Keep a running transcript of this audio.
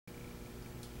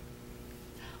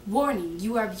Warning,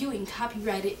 you are viewing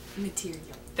copyrighted material.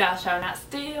 Thou shalt not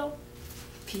steal.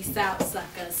 Peace out,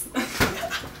 suckers.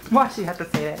 Why she have to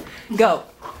say that? Go.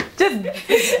 Just. Okay.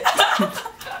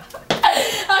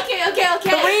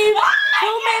 2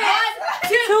 minutes.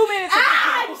 2 minutes.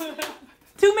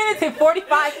 2 minutes and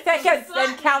 45 seconds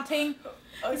and counting.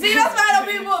 See, that's why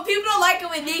people don't like it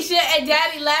with Nisha and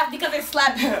Daddy laugh because they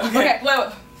slap you. Okay,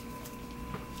 wait.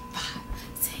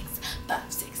 5,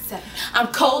 6, 7. I'm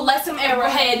cold like some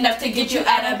arrowhead, enough to get you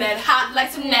out of bed. Hot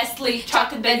like some Nestle,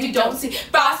 chocolate bed you don't see.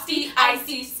 Frosty,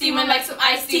 icy, steaming like some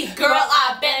iced tea. Girl,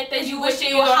 I bet that you wish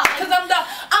you were hot. Cause I'm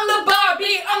the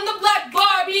Barbie, I'm the black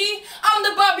Barbie. I'm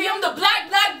the Barbie, I'm the black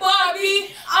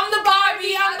Barbie. I'm the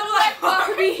Barbie, I'm the black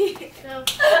Barbie.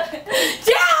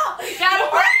 Jill! Gotta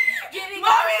work!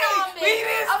 Mommy, we need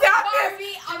to stop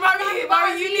this.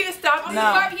 Barbie, you need to stop this. No,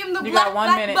 Barbie, I'm the you black, got 1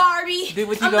 black minute. Barbie. Do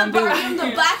what you gonna do. I'm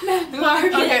the black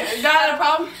Barbie. Okay, got a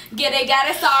problem? Get it,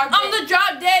 sorry. I'm the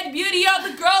drop dead beauty, all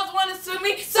the girls wanna sue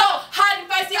me. So hot and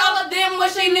feisty, all of them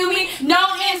wish they knew me.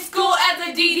 Known in school as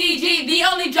a DDG, the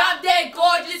only drop dead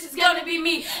gorgeous is gonna be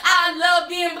me. I love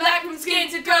being black from skin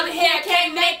to curly hair.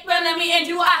 Can't make fun of me, and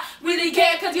do I really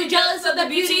care? Cause you're jealous of the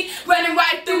beauty running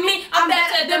right through me. I'm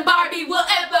better than Barbie will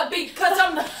ever be. Cause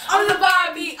I'm the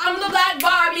Barbie, I'm the black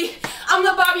Barbie. I'm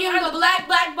the Barbie, I'm the black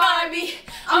Barbie.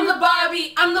 I'm the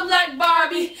Barbie, I'm the black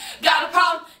Barbie. Got a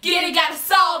problem, get it, gotta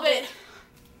solve it.